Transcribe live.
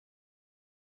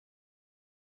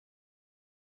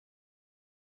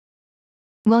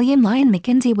William Lyon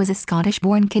Mackenzie was a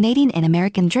Scottish-born Canadian and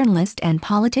American journalist and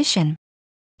politician.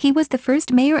 He was the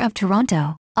first mayor of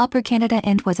Toronto, Upper Canada,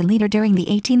 and was a leader during the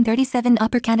 1837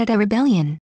 Upper Canada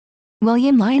Rebellion.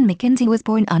 William Lyon Mackenzie was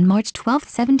born on March 12,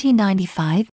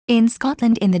 1795, in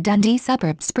Scotland in the Dundee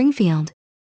suburb Springfield.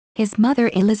 His mother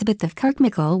Elizabeth of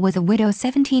Kirkmichael was a widow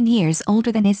 17 years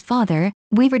older than his father,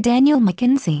 weaver Daniel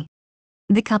Mackenzie.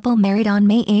 The couple married on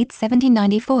May 8,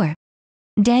 1794.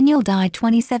 Daniel died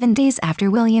 27 days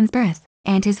after William's birth,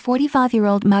 and his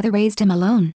 45-year-old mother raised him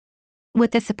alone,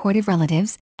 with the support of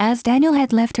relatives, as Daniel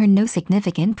had left her no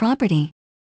significant property.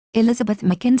 Elizabeth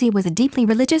Mackenzie was a deeply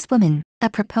religious woman, a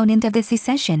proponent of the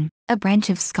Secession, a branch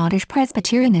of Scottish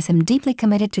Presbyterianism deeply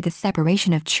committed to the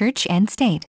separation of church and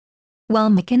state. While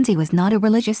Mackenzie was not a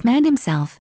religious man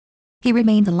himself, he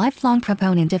remained a lifelong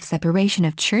proponent of separation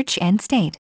of church and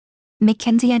state.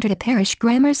 Mackenzie entered a parish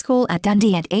grammar school at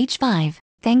Dundee at age 5,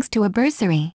 thanks to a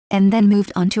bursary, and then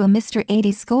moved on to a Mr.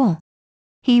 Adie's school.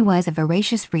 He was a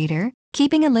voracious reader,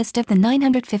 keeping a list of the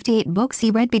 958 books he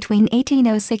read between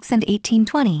 1806 and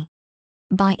 1820.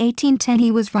 By 1810 he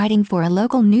was writing for a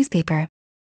local newspaper.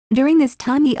 During this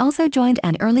time he also joined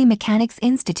an early mechanics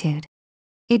institute.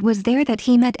 It was there that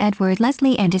he met Edward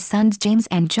Leslie and his sons James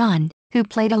and John, who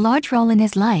played a large role in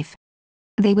his life.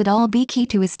 They would all be key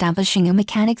to establishing a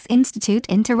mechanics institute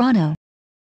in Toronto.